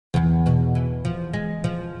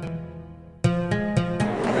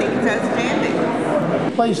outstanding.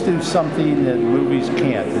 The plays do something that movies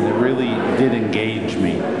can't, and it really did engage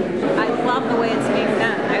me. I love the way it's being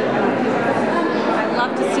done. I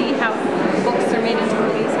love to see how books are made into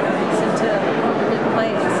movies and movies into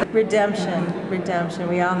plays. Redemption.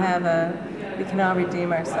 We all have we can all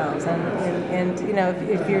redeem ourselves, and you know,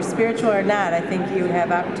 if you're spiritual or not, I think you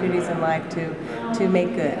have opportunities in life to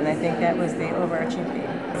make good, and I think that was the overarching theme.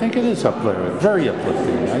 I think it is uplifting, very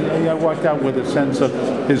uplifting. I walked out with a sense of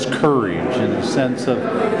his courage and a sense of,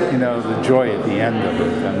 you know, the joy at the end of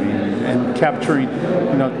it. I mean, and capturing,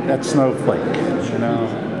 you know, that snowflake, you know.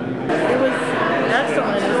 It was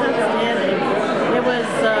excellent. It was outstanding. It was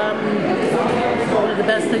one of the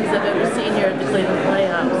best things I've ever seen here at the Cleveland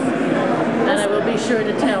Playhouse. And I will be sure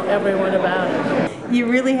to tell everyone about it. You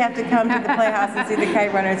really have to come to the Playhouse and see the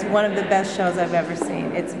Kite Runner. It's one of the best shows I've ever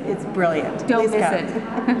seen. It's brilliant. Don't Please miss come.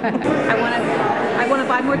 it. I want to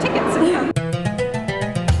buy more tickets.